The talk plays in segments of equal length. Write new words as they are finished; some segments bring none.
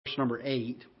number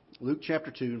 8. Luke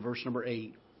chapter 2 and verse number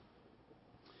 8.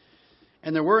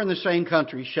 And there were in the same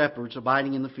country shepherds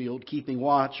abiding in the field, keeping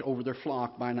watch over their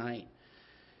flock by night.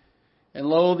 And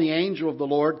lo, the angel of the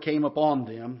Lord came upon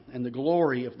them, and the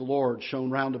glory of the Lord shone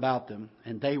round about them,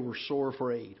 and they were sore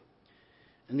afraid.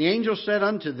 And the angel said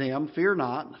unto them, Fear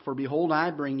not, for behold,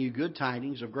 I bring you good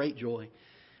tidings of great joy,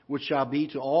 which shall be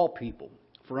to all people.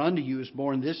 For unto you is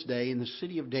born this day in the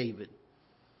city of David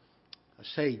a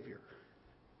Savior,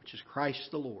 which is Christ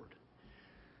the Lord.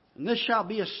 And this shall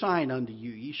be a sign unto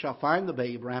you. Ye shall find the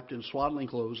babe wrapped in swaddling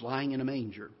clothes, lying in a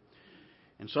manger.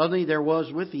 And suddenly there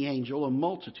was with the angel a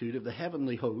multitude of the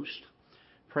heavenly host,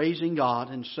 praising God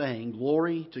and saying,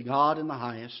 Glory to God in the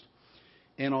highest,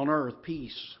 and on earth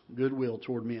peace, goodwill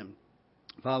toward men.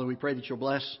 Father, we pray that you'll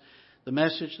bless the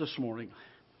message this morning.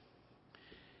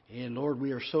 And Lord,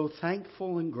 we are so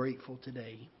thankful and grateful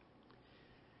today.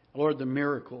 Lord, the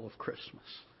miracle of Christmas.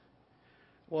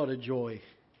 What a joy.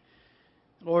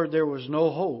 Lord, there was no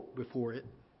hope before it.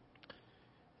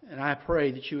 And I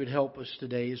pray that you would help us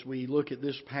today as we look at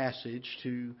this passage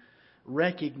to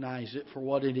recognize it for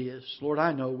what it is. Lord,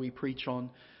 I know we preach on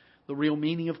the real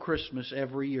meaning of Christmas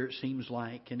every year, it seems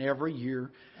like. And every year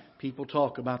people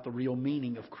talk about the real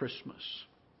meaning of Christmas.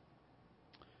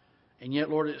 And yet,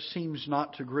 Lord, it seems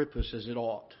not to grip us as it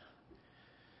ought.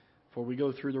 For we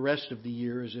go through the rest of the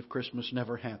year as if Christmas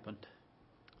never happened.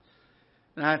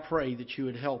 And I pray that you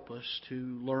would help us to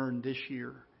learn this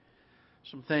year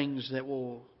some things that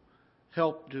will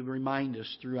help to remind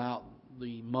us throughout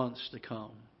the months to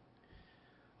come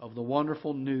of the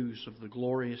wonderful news of the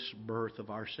glorious birth of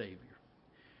our Savior.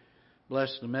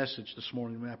 Bless the message this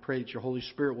morning. I pray that your Holy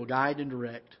Spirit will guide and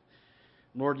direct.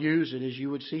 Lord, use it as you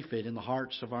would see fit in the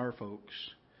hearts of our folks.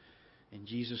 In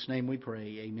Jesus' name we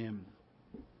pray. Amen.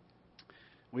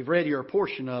 We've read here a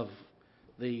portion of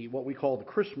what we call the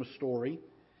Christmas story.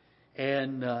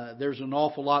 And there's an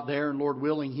awful lot there. And Lord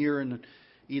willing, here in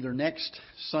either next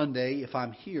Sunday, if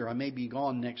I'm here, I may be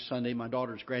gone next Sunday. My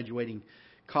daughter's graduating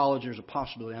college. There's a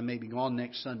possibility I may be gone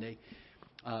next Sunday.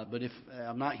 But if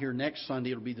I'm not here next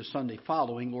Sunday, it'll be the Sunday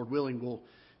following. Lord willing, we'll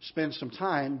spend some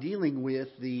time dealing with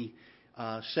the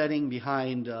setting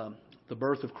behind the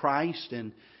birth of Christ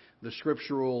and the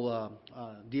scriptural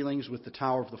dealings with the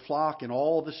Tower of the Flock and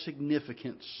all the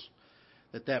significance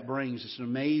that brings. It's an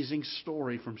amazing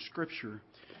story from Scripture.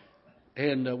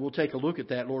 And we'll take a look at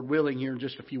that, Lord willing, here in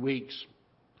just a few weeks.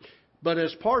 But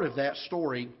as part of that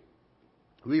story,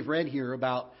 we've read here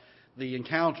about the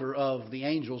encounter of the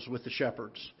angels with the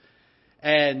shepherds.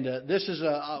 And this is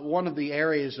one of the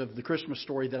areas of the Christmas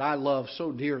story that I love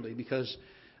so dearly because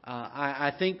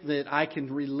I think that I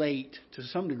can relate to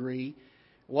some degree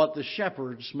what the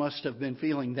shepherds must have been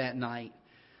feeling that night.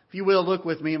 If you will, look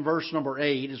with me in verse number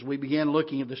 8 as we begin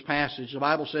looking at this passage. The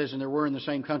Bible says, And there were in the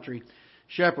same country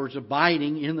shepherds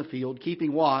abiding in the field,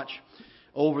 keeping watch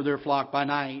over their flock by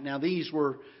night. Now these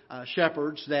were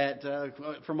shepherds that,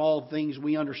 from all things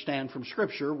we understand from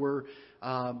Scripture, were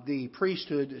the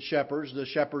priesthood shepherds, the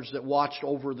shepherds that watched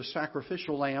over the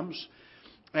sacrificial lambs.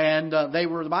 And they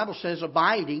were, the Bible says,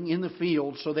 abiding in the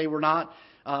field. So they were not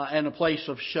in a place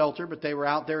of shelter, but they were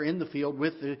out there in the field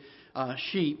with the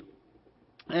sheep.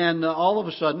 And all of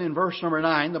a sudden, in verse number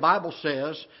 9, the Bible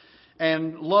says,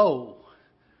 And lo,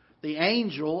 the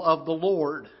angel of the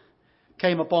Lord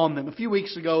came upon them. A few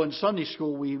weeks ago in Sunday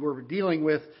school, we were dealing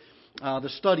with the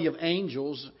study of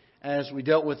angels as we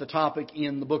dealt with the topic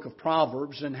in the book of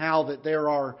Proverbs and how that there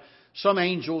are some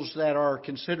angels that are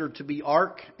considered to be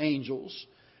archangels.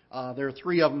 There are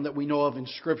 3 of them that we know of in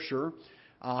Scripture,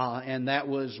 and that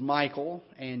was Michael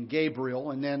and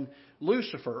Gabriel, and then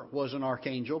Lucifer was an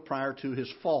archangel prior to his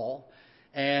fall.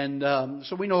 And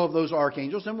so we know of those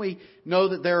archangels. And we know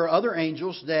that there are other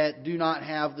angels that do not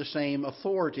have the same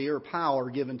authority or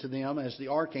power given to them as the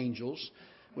archangels.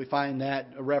 We find that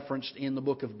referenced in the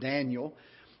book of Daniel.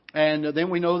 And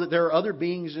then we know that there are other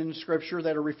beings in Scripture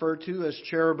that are referred to as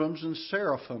cherubims and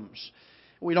seraphims.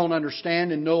 We don't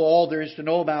understand and know all there is to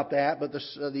know about that, but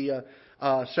the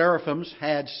seraphims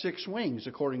had 6 wings,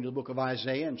 according to the book of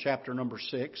Isaiah in chapter number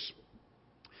 6.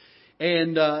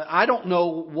 And I don't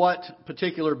know what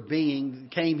particular being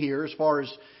came here as far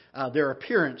as their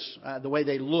appearance, the way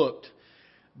they looked.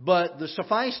 But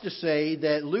suffice to say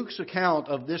that Luke's account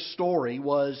of this story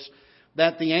was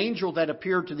that the angel that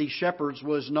appeared to these shepherds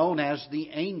was known as the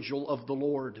angel of the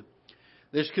Lord.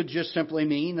 This could just simply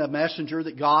mean a messenger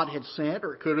that God had sent,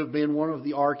 or it could have been one of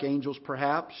the archangels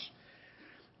perhaps.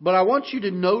 But I want you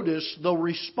to notice the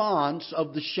response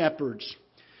of the shepherds.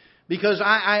 Because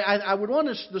I would want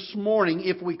us this morning,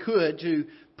 if we could, to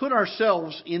put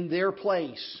ourselves in their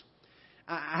place.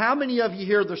 How many of you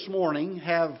here this morning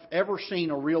have ever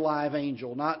seen a real live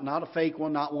angel? Not a fake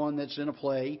one, not one that's in a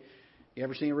play. You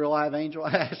ever seen a real live angel? I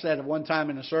asked that at one time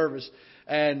in a service,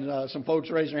 and some folks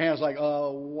raised their hands like,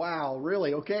 wow,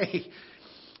 really? Okay.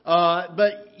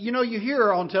 But, you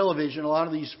hear on television a lot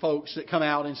of these folks that come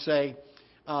out and say,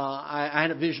 I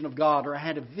had a vision of God, or I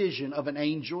had a vision of an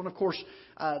angel. And, of course,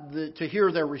 to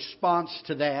hear their response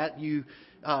to that, you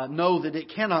know that it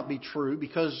cannot be true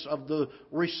because of the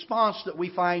response that we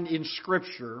find in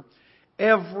Scripture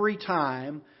every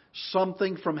time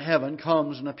something from heaven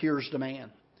comes and appears to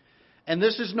man. And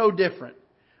this is no different.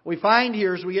 We find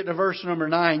here, as we get to verse number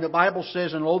 9, the Bible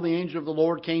says, "And lo, the angel of the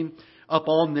Lord came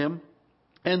upon them,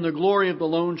 and the glory of the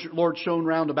Lord shone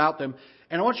round about them."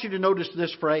 And I want you to notice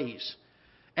this phrase,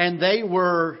 "And they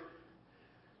were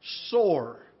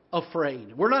sore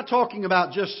afraid." We're not talking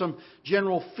about just some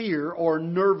general fear or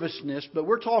nervousness, but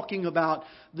we're talking about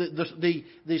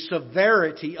the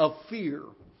severity of fear.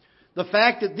 The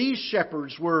fact that these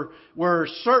shepherds were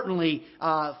certainly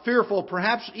fearful,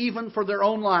 perhaps even for their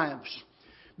own lives,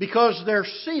 because they're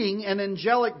seeing an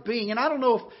angelic being. And I don't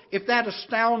know if that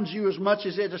astounds you as much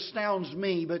as it astounds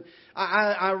me, but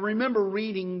I remember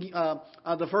reading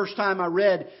the first time I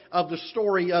read of the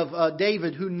story of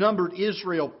David, who numbered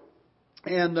Israel.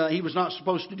 And he was not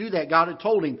supposed to do that. God had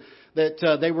told him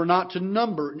that they were not to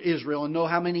number Israel and know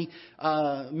how many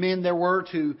men there were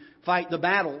to fight the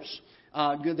battles.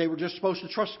 They were just supposed to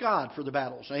trust God for the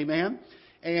battles. Amen?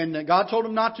 And God told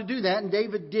him not to do that, and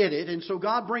David did it. And so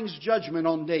God brings judgment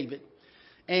on David.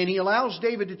 And He allows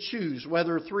David to choose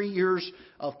whether 3 years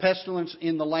of pestilence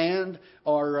in the land,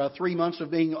 or 3 months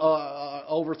of being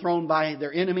overthrown by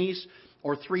their enemies,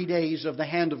 or 3 days of the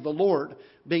hand of the Lord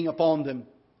being upon them.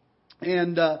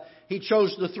 And he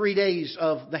chose the 3 days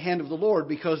of the hand of the Lord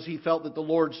because he felt that the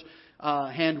Lord's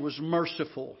hand was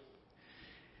merciful.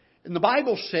 And the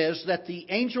Bible says that the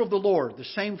angel of the Lord, the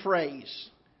same phrase,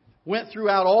 went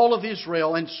throughout all of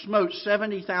Israel and smote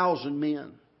 70,000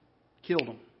 men, killed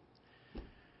them.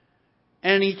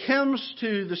 And he comes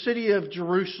to the city of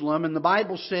Jerusalem, and the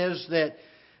Bible says that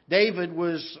David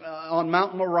was on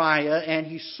Mount Moriah, and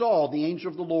he saw the angel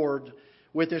of the Lord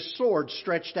with his sword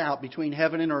stretched out between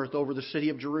heaven and earth over the city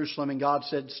of Jerusalem. And God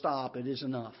said, "Stop, it is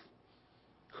enough."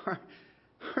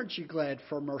 Aren't you glad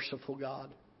for a merciful God?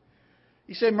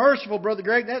 You say, "Merciful, Brother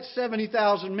Greg, that's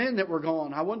 70,000 men that were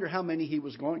gone." I wonder how many He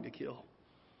was going to kill.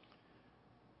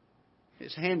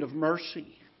 His hand of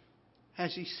mercy,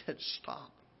 as He said,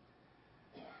 "Stop,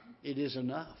 it is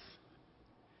enough."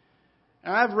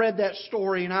 And I've read that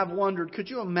story and I've wondered, could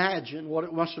you imagine what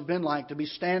it must have been like to be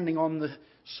standing on the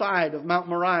side of Mount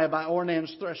Moriah by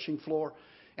Ornan's threshing floor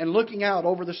and looking out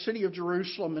over the city of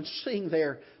Jerusalem and seeing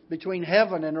there between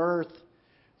heaven and earth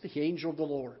the angel of the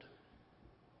Lord?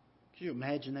 Could you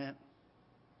imagine that?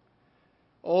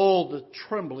 Oh, the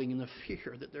trembling and the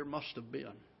fear that there must have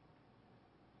been.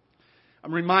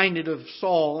 I'm reminded of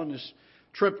Saul and his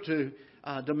trip to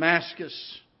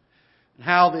Damascus, and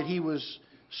how that he was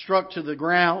struck to the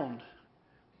ground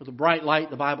with a bright light,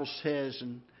 the Bible says,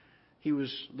 and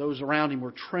those around him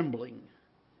were trembling.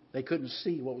 They couldn't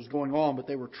see what was going on, but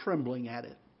they were trembling at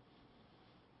it.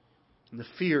 And the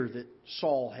fear that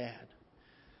Saul had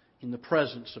in the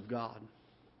presence of God.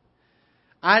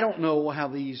 I don't know how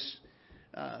these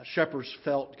shepherds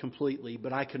felt completely,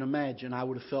 but I can imagine I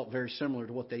would have felt very similar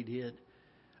to what they did.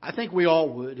 I think we all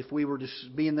would if we were to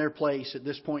be in their place at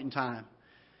this point in time,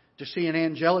 to see an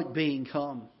angelic being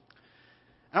come.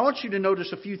 I want you to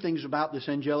notice a few things about this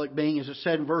angelic being. As it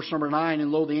said in verse number 9,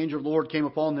 "And lo, the angel of the Lord came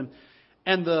upon them,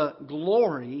 and the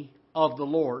glory of the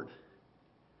Lord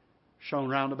shone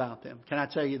round about them." Can I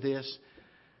tell you this?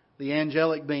 The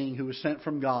angelic being who was sent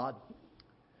from God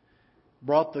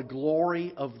brought the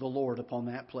glory of the Lord upon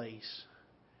that place.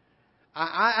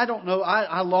 I don't know.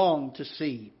 I long to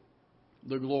see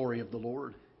the glory of the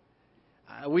Lord.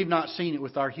 We've not seen it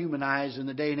with our human eyes in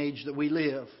the day and age that we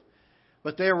live.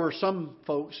 But there were some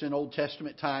folks in Old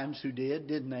Testament times who did,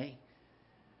 didn't they?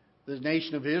 The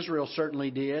nation of Israel certainly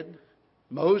did.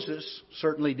 Moses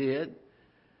certainly did.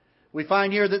 We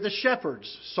find here that the shepherds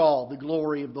saw the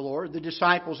glory of the Lord. The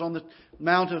disciples on the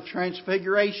Mount of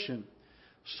Transfiguration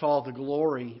saw the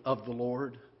glory of the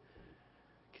Lord.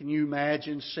 Can you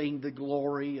imagine seeing the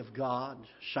glory of God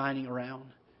shining around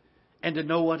and to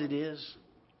know what it is?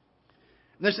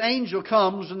 This angel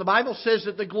comes, and the Bible says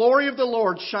that the glory of the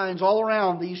Lord shines all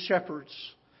around these shepherds.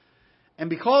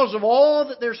 And because of all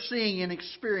that they're seeing and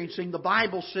experiencing, the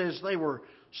Bible says they were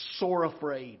sore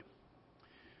afraid.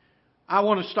 I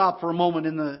want to stop for a moment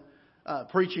in the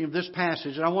preaching of this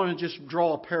passage, and I want to just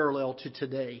draw a parallel to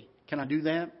today. Can I do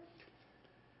that?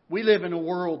 We live in a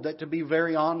world that, to be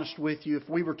very honest with you, if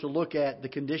we were to look at the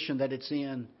condition that it's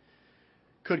in,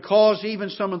 could cause even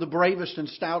some of the bravest and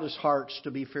stoutest hearts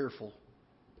to be fearful.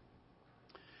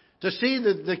 To see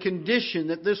the condition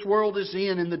that this world is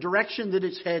in and the direction that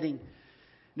it's heading.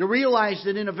 To realize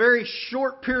that in a very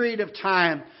short period of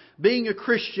time, being a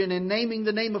Christian and naming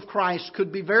the name of Christ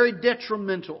could be very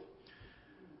detrimental.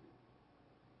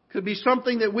 Could be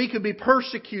something that we could be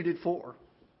persecuted for.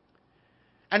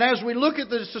 And as we look at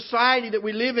the society that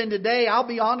we live in today, I'll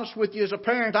be honest with you, as a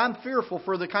parent, I'm fearful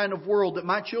for the kind of world that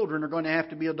my children are going to have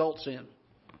to be adults in.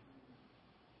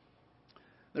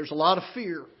 There's a lot of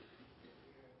fear.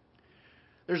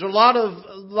 There's a lot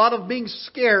of being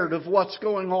scared of what's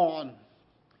going on.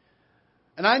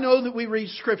 And I know that we read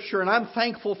Scripture, and I'm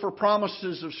thankful for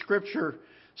promises of Scripture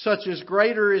such as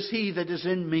greater is He that is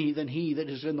in me than he that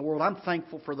is in the world. I'm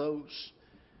thankful for those.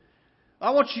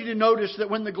 I want you to notice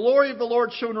that when the glory of the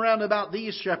Lord shone around about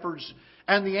these shepherds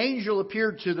and the angel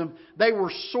appeared to them, they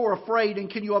were sore afraid. And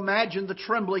can you imagine the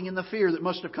trembling and the fear that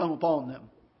must have come upon them?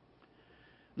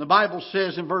 The Bible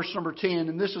says in verse number 10,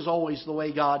 and this is always the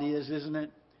way God is, isn't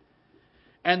it?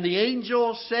 And the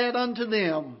angel said unto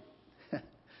them,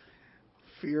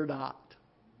 fear not.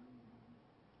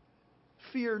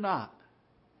 Fear not.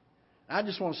 I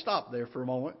just want to stop there for a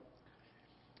moment.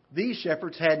 These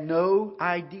shepherds had no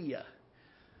idea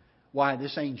why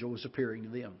this angel was appearing to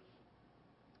them.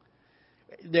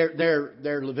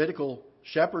 They're Levitical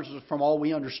shepherds, from all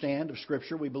we understand of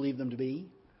Scripture. We believe them to be.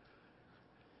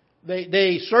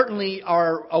 They certainly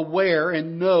are aware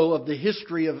and know of the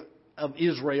history of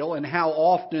Israel and how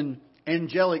often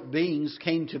angelic beings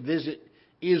came to visit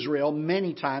Israel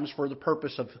many times for the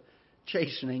purpose of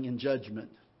chastening and judgment.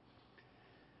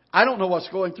 I don't know what's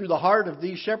going through the heart of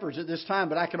these shepherds at this time,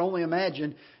 but I can only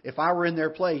imagine if I were in their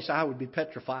place, I would be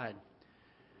petrified.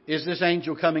 Is this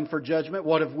angel coming for judgment?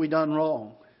 What have we done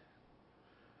wrong?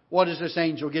 What is this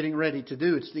angel getting ready to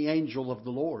do? It's the angel of the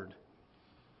Lord.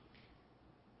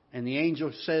 And the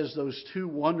angel says those two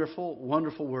wonderful,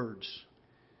 wonderful words.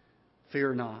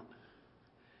 Fear not.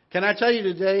 Can I tell you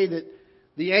today that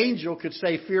the angel could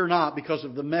say fear not because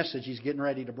of the message he's getting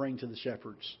ready to bring to the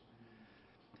shepherds.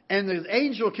 And the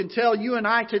angel can tell you and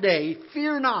I today,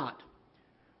 fear not,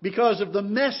 because of the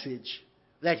message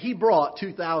that he brought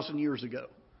 2,000 years ago.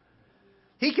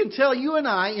 He can tell you and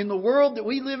I, in the world that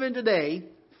we live in today,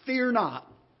 fear not,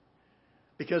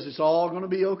 because it's all going to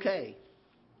be okay.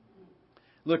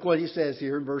 Look what he says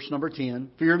here in verse number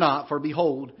 10. Fear not, for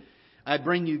behold, I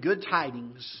bring you good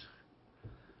tidings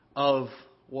of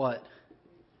what?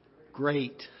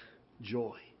 Great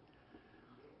joy.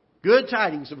 Good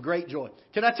tidings of great joy.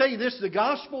 Can I tell you this? The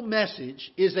gospel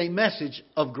message is a message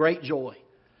of great joy.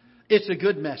 It's a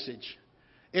good message.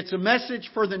 It's a message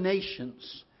for the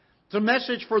nations. It's a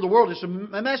message for the world. It's a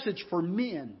message for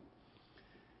men.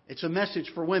 It's a message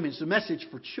for women. It's a message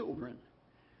for children.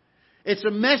 It's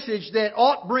a message that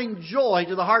ought bring joy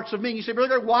to the hearts of men. You say,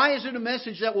 brother, why is it a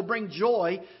message that will bring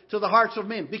joy to the hearts of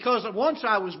men? Because once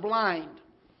I was blind,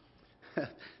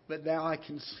 but now I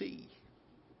can see.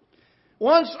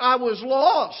 Once I was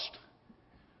lost,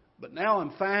 but now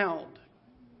I'm found.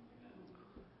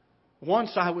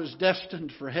 Once I was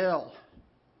destined for hell,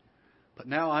 but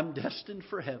now I'm destined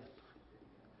for heaven.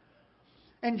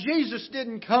 And Jesus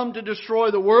didn't come to destroy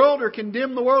the world or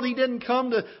condemn the world. He didn't come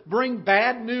to bring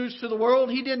bad news to the world.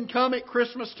 He didn't come at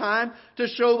Christmas time to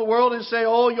show the world and say,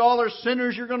 oh, y'all are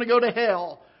sinners, you're going to go to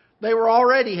hell. They were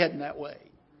already heading that way.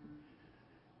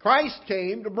 Christ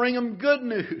came to bring them good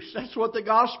news. That's what the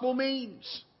gospel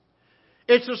means.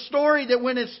 It's a story that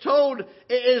when it's told,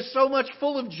 it is so much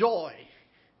full of joy.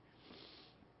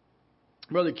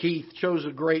 Brother Keith chose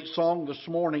a great song this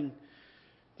morning.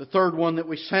 The third one that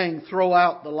we sang, Throw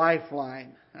Out the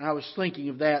Lifeline. And I was thinking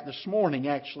of that this morning,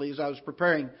 actually, as I was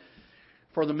preparing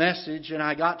for the message. And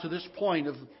I got to this point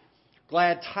of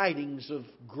glad tidings of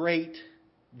great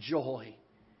joy.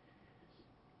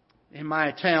 In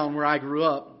my town where I grew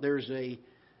up, there's a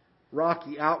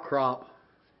rocky outcrop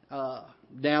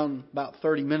down about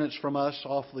 30 minutes from us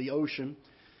off the ocean.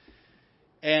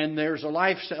 And there's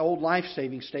a old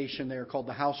life-saving station there called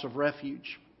the House of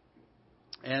Refuge.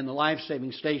 And the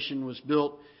life-saving station was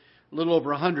built a little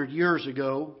over 100 years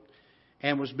ago,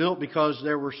 and was built because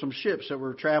there were some ships that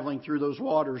were traveling through those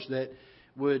waters that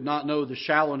would not know the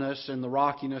shallowness and the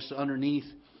rockiness underneath.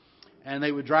 And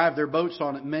they would drive their boats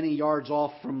on it many yards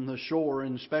off from the shore,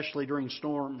 and especially during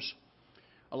storms.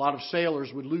 A lot of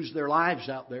sailors would lose their lives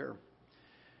out there.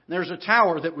 There's a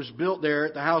tower that was built there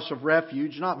at the House of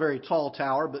Refuge, not a very tall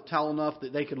tower, but tall enough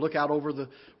that they could look out over the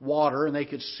water and they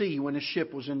could see when a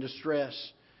ship was in distress.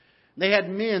 They had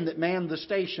men that manned the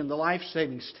station, the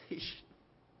life-saving station.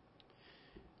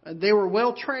 And they were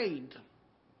well trained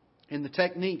in the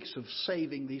techniques of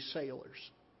saving these sailors.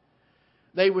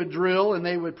 They would drill and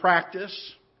they would practice.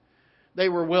 They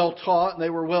were well taught and they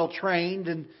were well trained.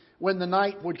 And when the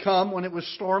night would come, when it was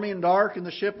stormy and dark and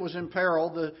the ship was in peril,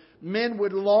 the men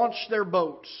would launch their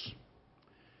boats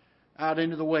out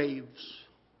into the waves.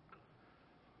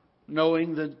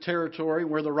 Knowing the territory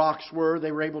where the rocks were,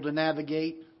 they were able to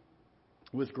navigate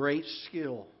with great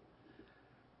skill.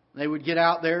 They would get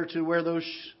out there to where those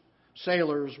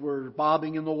sailors were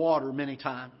bobbing in the water many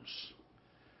times.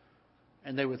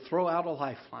 And they would throw out a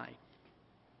lifeline.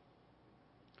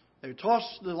 They would toss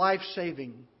the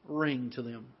life-saving ring to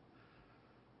them.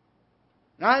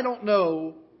 Now, I don't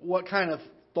know what kind of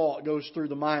thought goes through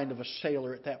the mind of a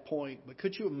sailor at that point, but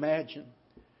could you imagine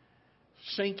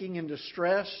sinking in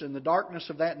distress in the darkness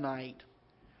of that night,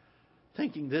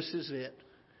 thinking, this is it.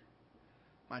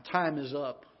 My time is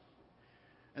up.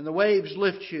 And the waves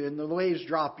lift you, and the waves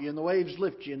drop you, and the waves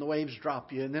lift you, and the waves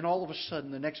drop you. And then all of a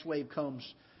sudden, the next wave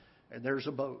comes, and there's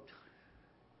a boat.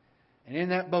 And in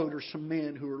that boat are some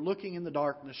men who are looking in the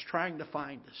darkness, trying to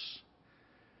find us.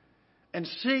 And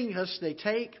seeing us, they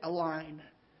take a line,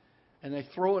 and they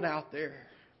throw it out there.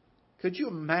 Could you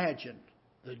imagine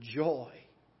the joy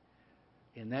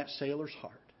in that sailor's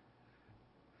heart?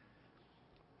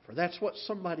 For that's what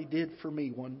somebody did for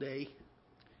me one day.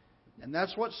 And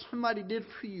that's what somebody did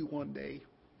for you one day.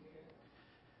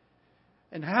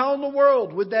 And how in the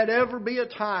world would that ever be a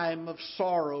time of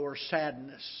sorrow or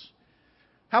sadness?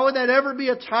 How would that ever be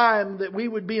a time that we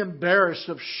would be embarrassed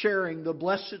of sharing the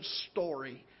blessed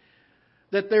story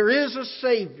that there is a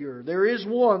Savior, there is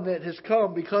one that has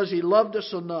come because He loved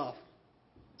us enough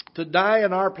to die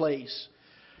in our place.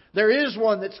 There is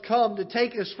one that's come to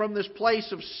take us from this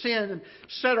place of sin and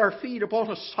set our feet upon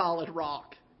a solid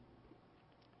rock.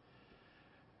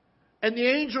 And the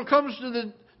angel comes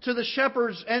to the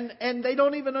shepherds and they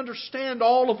don't even understand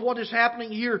all of what is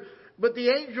happening here. But the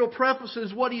angel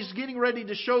prefaces what he's getting ready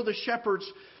to show the shepherds.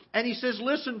 And he says,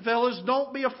 listen, fellas,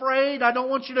 don't be afraid. I don't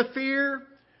want you to fear.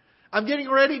 I'm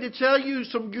getting ready to tell you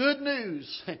some good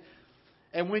news.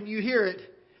 And when you hear it,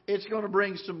 it's going to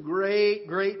bring some great,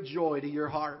 great joy to your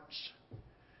hearts.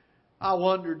 I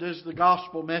wonder, does the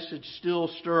gospel message still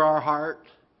stir our heart?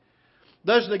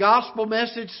 Does the gospel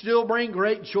message still bring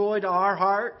great joy to our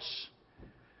hearts?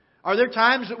 Are there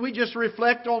times that we just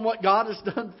reflect on what God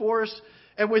has done for us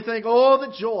and we think, oh,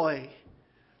 the joy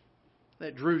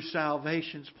that drew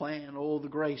salvation's plan. Oh, the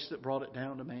grace that brought it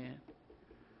down to man.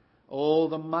 Oh,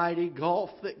 the mighty gulf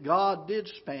that God did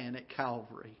span at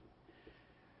Calvary.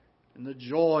 And the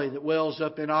joy that wells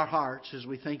up in our hearts as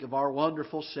we think of our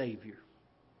wonderful Savior.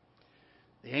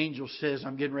 The angel says,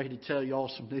 I'm getting ready to tell you all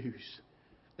some news.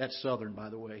 That's southern, by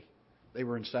the way. They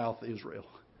were in South Israel.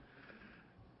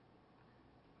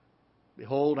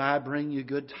 Behold, I bring you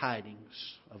good tidings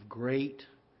of great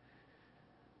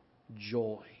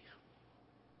joy.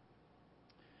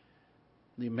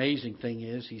 The amazing thing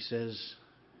is, he says,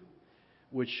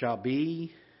 which shall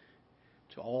be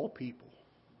to all people.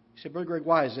 You say, Brother Greg,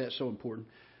 why is that so important?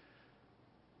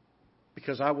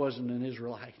 Because I wasn't an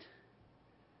Israelite.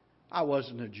 I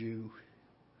wasn't a Jew.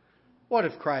 What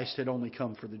if Christ had only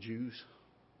come for the Jews?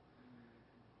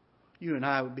 You and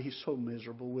I would be so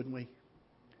miserable, wouldn't we?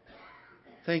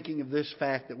 Thinking of this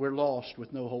fact that we're lost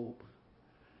with no hope.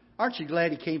 Aren't you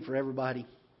glad He came for everybody?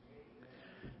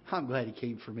 I'm glad He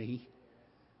came for me.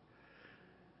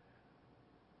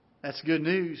 That's good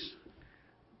news.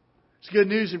 It's good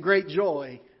news of great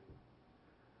joy,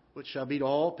 which shall be to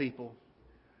all people.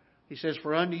 He says,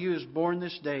 for unto you is born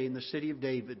this day in the city of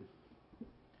David.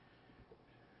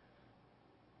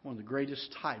 One of the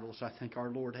greatest titles I think our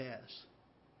Lord has.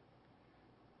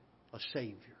 A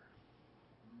Savior.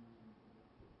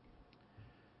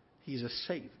 He's a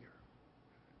Savior,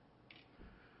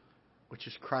 which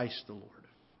is Christ the Lord.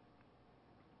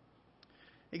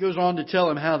 He goes on to tell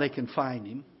them how they can find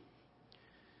Him.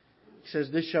 He says,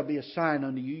 this shall be a sign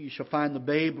unto you. You shall find the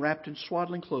babe wrapped in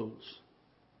swaddling clothes.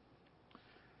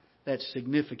 That's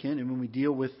significant. And when we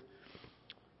deal with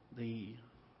the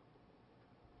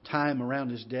time around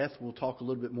His death, we'll talk a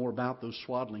little bit more about those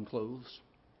swaddling clothes.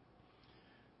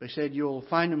 They said, you'll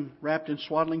find Him wrapped in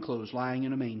swaddling clothes, lying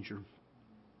in a manger.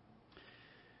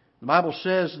 The Bible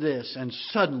says this, and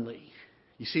suddenly,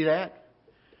 you see that?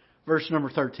 Verse number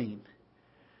 13.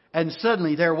 And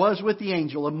suddenly there was with the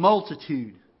angel a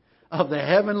multitude of the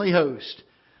heavenly host,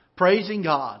 praising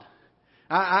God.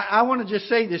 I want to just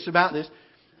say this about this.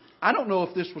 I don't know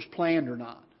if this was planned or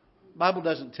not. The Bible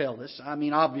doesn't tell us. I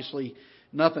mean, obviously,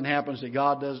 Nothing happens that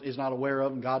God is not aware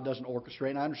of and God doesn't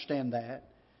orchestrate, and I understand that.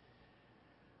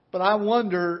 But I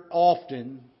wonder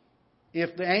often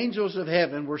if the angels of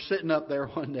heaven were sitting up there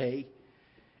one day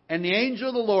and the angel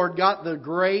of the Lord got the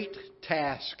great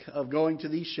task of going to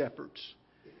these shepherds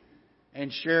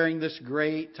and sharing this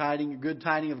great tiding, good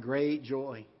tiding of great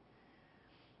joy.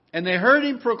 And they heard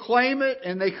him proclaim it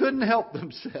and they couldn't help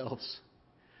themselves.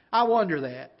 I wonder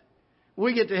that. When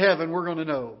we get to heaven, we're going to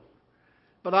know.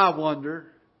 But I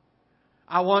wonder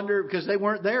because they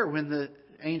weren't there when the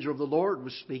angel of the Lord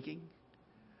was speaking.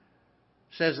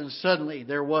 It says, and suddenly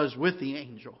there was with the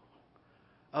angel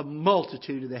a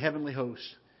multitude of the heavenly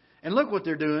hosts. And look what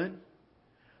they're doing.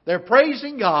 They're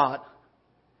praising God.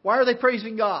 Why are they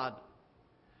praising God?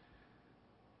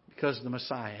 Because the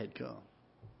Messiah had come.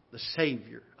 The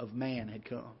Savior of man had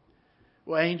come.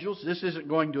 Well, angels, this isn't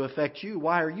going to affect you.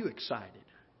 Why are you excited?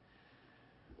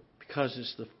 Because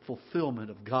it's the fulfillment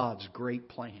of God's great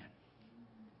plan.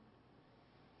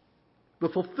 The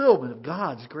fulfillment of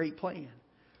God's great plan.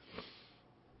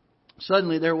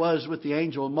 Suddenly there was with the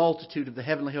angel a multitude of the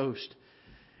heavenly host,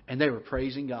 and they were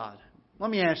praising God.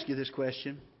 Let me ask you this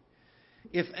question.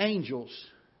 If angels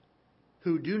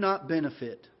who do not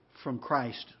benefit from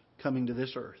Christ coming to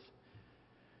this earth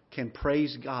can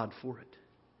praise God for it,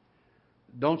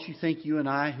 don't you think you and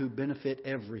I, who benefit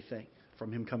everything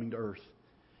from Him coming to earth,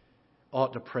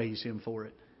 ought to praise Him for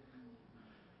it?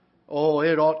 Oh,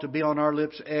 it ought to be on our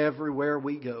lips everywhere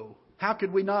we go. How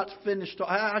could we not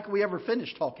how could we ever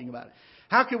finish talking about it?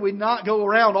 How could we not go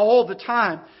around all the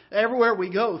time, everywhere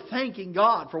we go, thanking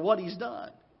God for what He's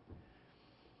done?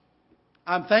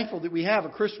 I'm thankful that we have a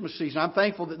Christmas season. I'm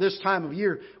thankful that this time of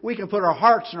year we can put our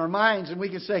hearts and our minds and we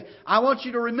can say, I want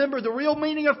you to remember the real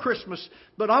meaning of Christmas.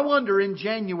 But I wonder in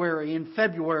January, in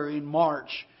February, in March,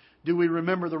 do we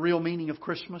remember the real meaning of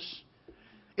Christmas?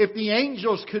 If the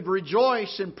angels could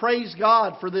rejoice and praise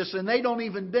God for this and they don't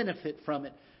even benefit from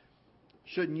it,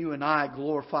 shouldn't you and I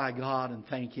glorify God and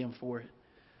thank Him for it?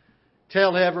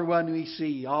 Tell everyone we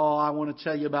see, oh, I want to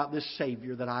tell you about this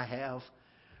Savior that I have.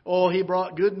 Oh, He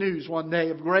brought good news one day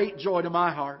of great joy to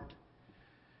my heart.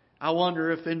 I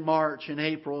wonder if in March and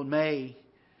April and May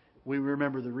we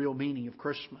remember the real meaning of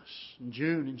Christmas. In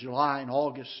June and July and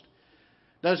August.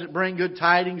 Does it bring good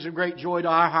tidings of great joy to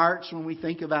our hearts when we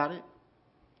think about it?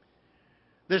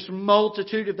 This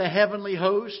multitude of the heavenly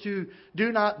host who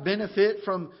do not benefit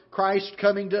from Christ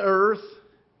coming to earth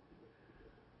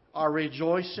are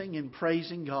rejoicing and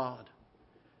praising God,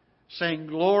 saying,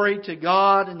 glory to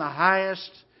God in the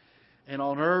highest, and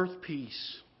on earth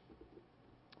peace,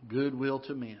 goodwill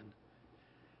to men.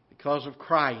 Because of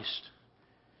Christ,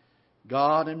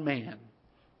 God and man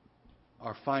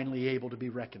are finally able to be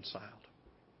reconciled.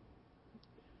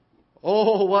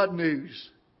 Oh, what news!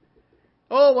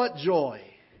 Oh, what joy!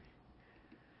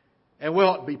 And we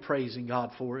ought to be praising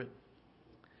God for it.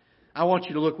 I want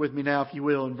you to look with me now, if you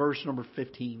will, in verse number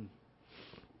 15.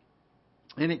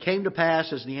 And it came to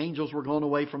pass, as the angels were gone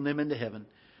away from them into heaven,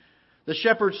 the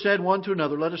shepherds said one to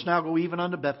another, let us now go even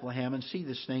unto Bethlehem, and see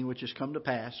this thing which is come to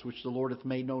pass, which the Lord hath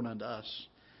made known unto us.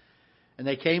 And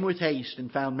they came with haste,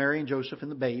 and found Mary and Joseph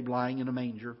and the babe lying in a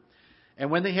manger.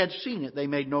 And when they had seen it, they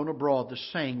made known abroad the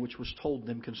saying which was told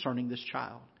them concerning this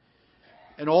child.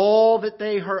 And all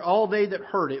they that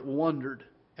heard it wondered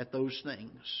at those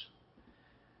things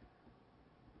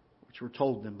which were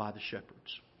told them by the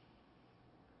shepherds.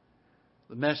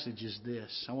 The message is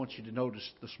this. I want you to notice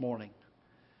this morning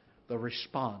the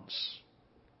response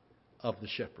of the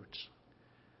shepherds.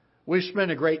 We've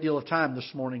spent a great deal of time this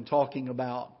morning talking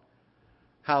about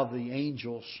how the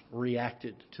angels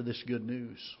reacted to this good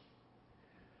news.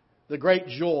 The great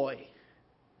joy,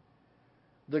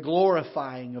 the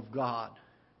glorifying of God.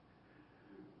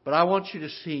 But I want you to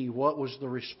see what was the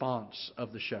response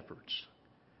of the shepherds.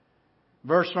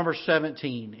 Verse number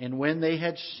 17. And when they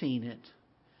had seen it,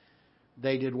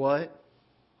 they did what?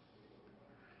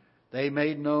 They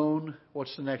made known,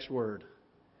 what's the next word?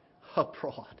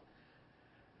 Abroad.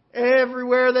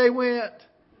 Everywhere they went.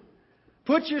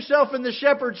 Put yourself in the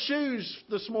shepherd's shoes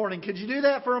this morning. Could you do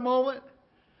that for a moment?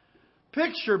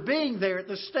 Picture being there at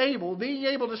the stable, being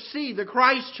able to see the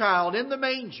Christ child in the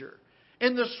manger,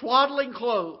 in the swaddling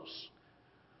clothes,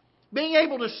 being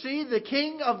able to see the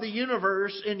King of the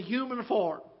universe in human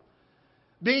form,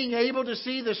 being able to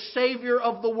see the Savior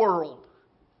of the world,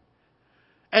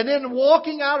 and then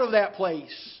walking out of that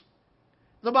place.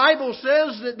 The Bible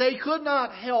says that they could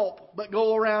not help but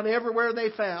go around everywhere they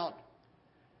found,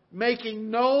 making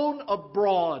known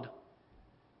abroad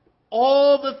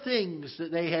all the things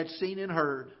that they had seen and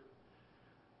heard.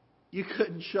 You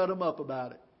couldn't shut them up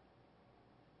about it.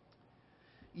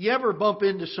 You ever bump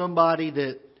into somebody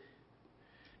that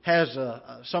has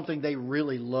something they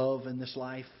really love in this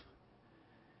life?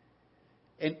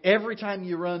 And every time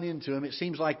you run into them, it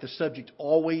seems like the subject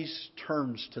always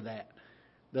turns to that,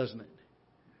 doesn't it?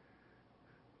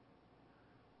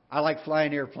 I like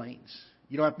flying airplanes.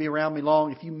 You don't have to be around me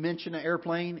long. If you mention an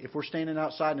airplane, if we're standing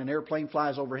outside and an airplane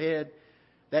flies overhead,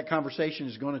 that conversation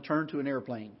is going to turn to an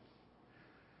airplane.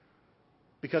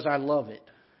 Because I love it.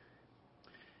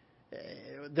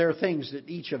 There are things that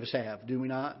each of us have, do we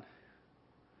not?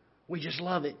 We just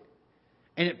love it.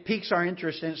 And it piques our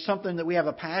interest, and it's something that we have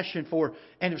a passion for.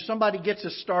 And if somebody gets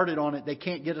us started on it, they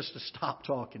can't get us to stop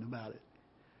talking about it.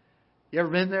 You ever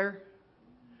been there?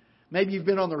 Maybe you've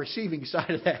been on the receiving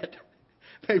side of that.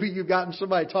 Maybe you've gotten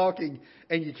somebody talking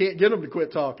and you can't get them to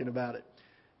quit talking about it.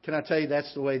 Can I tell you,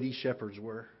 that's the way these shepherds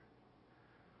were.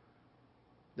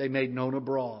 They made known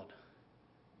abroad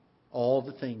all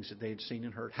the things that they had seen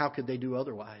and heard. How could they do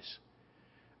otherwise?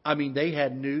 I mean, they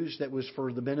had news that was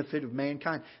for the benefit of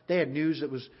mankind. They had news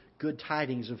that was good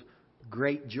tidings of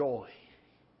great joy.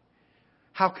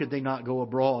 How could they not go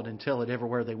abroad and tell it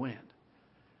everywhere they went?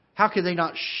 How could they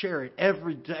not share it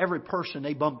to every person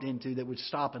they bumped into that would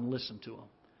stop and listen to them?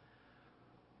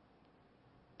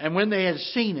 And when they had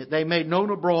seen it, they made known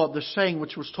abroad the saying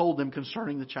which was told them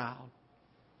concerning the child.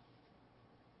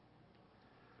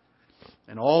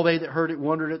 And all they that heard it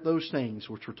wondered at those things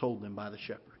which were told them by the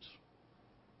shepherds.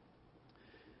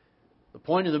 The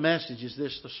point of the message is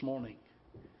this morning.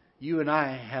 You and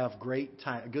I have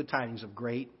good tidings of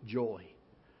great joy.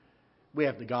 We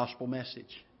have the gospel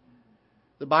message.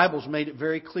 The Bible's made it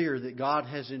very clear that God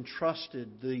has entrusted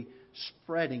the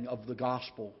spreading of the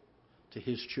gospel to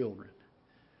His children.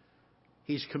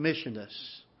 He's commissioned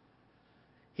us.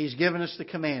 He's given us the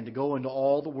command to go into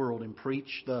all the world and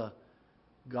preach the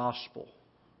gospel,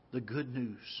 the good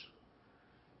news,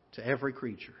 to every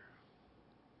creature.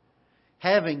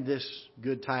 Having this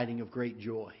good tiding of great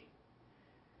joy,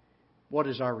 what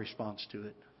is our response to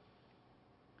it?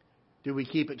 Do we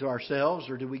keep it to ourselves,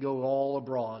 or do we go all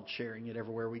abroad sharing it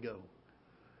everywhere we go?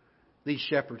 These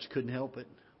shepherds couldn't help it.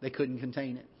 They couldn't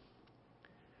contain it.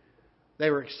 They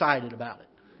were excited about it.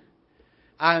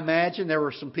 I imagine there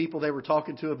were some people they were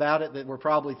talking to about it that were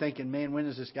probably thinking, man, when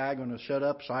is this guy going to shut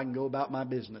up so I can go about my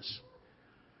business?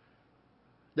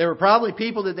 There were probably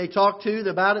people that they talked to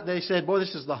about it. They said, boy,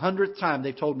 this is the 100th time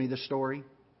they've told me this story.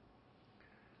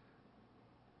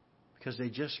 Because they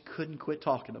just couldn't quit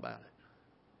talking about it.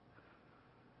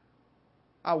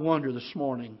 I wonder this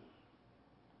morning,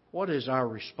 what is our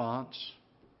response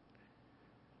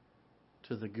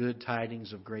to the good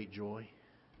tidings of great joy?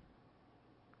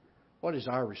 What is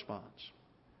our response?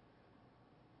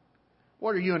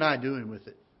 What are you and I doing with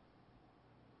it?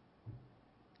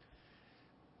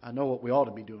 I know what we ought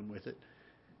to be doing with it.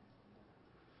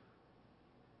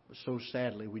 But so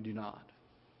sadly, we do not.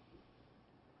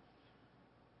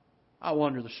 I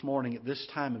wonder this morning at this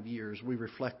time of year as we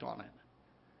reflect on it,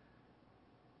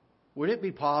 would it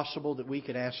be possible that we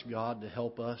could ask God to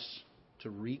help us to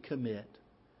recommit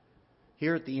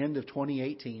here at the end of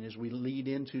 2018 as we lead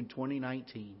into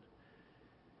 2019?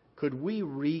 Could we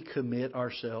recommit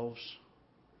ourselves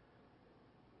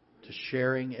to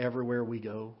sharing everywhere we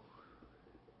go?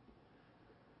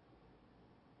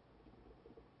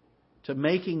 To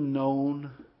making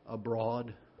known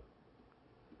abroad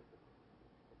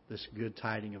this good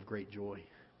tiding of great joy?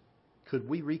 Could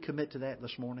we recommit to that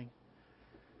this morning?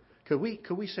 Could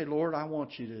we say, Lord, I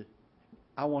want you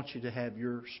to have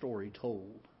your story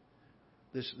told.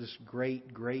 This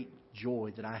great, great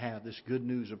joy that I have, this good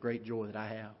news of great joy that I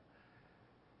have.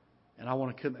 And I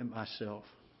want to commit myself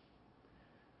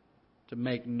to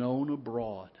make known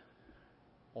abroad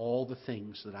all the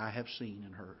things that I have seen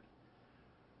and heard.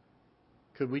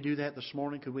 Could we do that this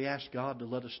morning? Could we ask God to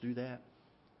let us do that?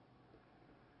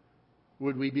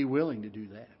 Would we be willing to do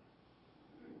that?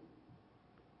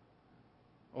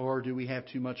 Or do we have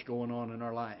too much going on in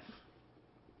our life?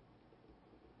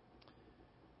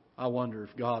 I wonder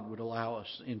if God would allow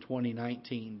us in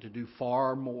 2019 to do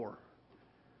far more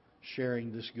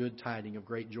sharing this good tiding of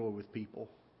great joy with people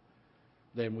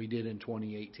than we did in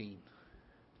 2018.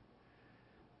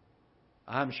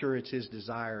 I'm sure it's His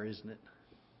desire, isn't it?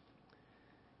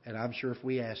 And I'm sure if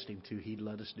we asked Him to, He'd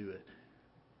let us do it.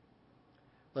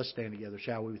 Let's stand together,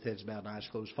 shall we, with heads bowed and eyes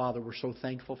closed. Father, we're so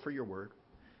thankful for your word.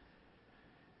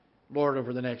 Lord,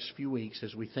 over the next few weeks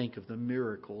as we think of the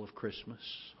miracle of Christmas.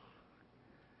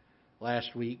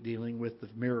 Last week dealing with the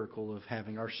miracle of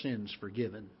having our sins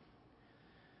forgiven.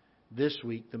 This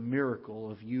week the miracle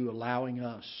of you allowing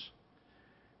us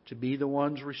to be the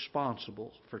ones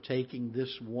responsible for taking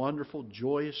this wonderful,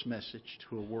 joyous message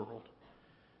to a world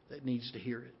that needs to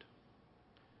hear it.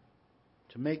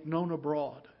 To make known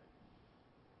abroad.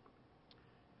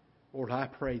 Lord, I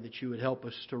pray that you would help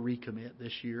us to recommit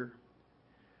this year.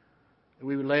 That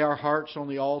we would lay our hearts on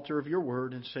the altar of your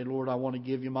word and say, Lord, I want to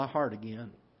give you my heart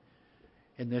again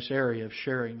in this area of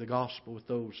sharing the gospel with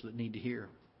those that need to hear.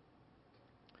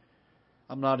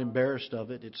 I'm not embarrassed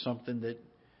of it. It's something that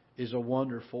is a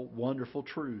wonderful, wonderful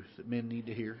truth that men need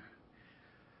to hear.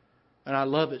 And I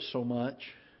love it so much.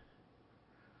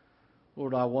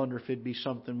 Lord, I wonder if it'd be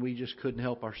something we just couldn't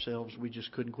help ourselves. We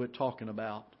just couldn't quit talking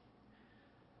about.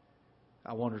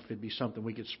 I wonder if it'd be something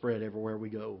we could spread everywhere we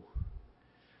go.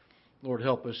 Lord,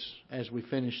 help us as we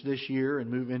finish this year and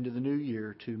move into the new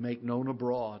year to make known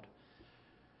abroad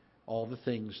all the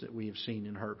things that we have seen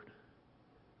and heard.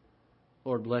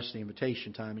 Lord, bless the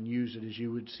invitation time and use it as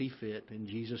you would see fit. In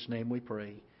Jesus' name we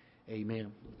pray.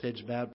 Amen. Heads bowed.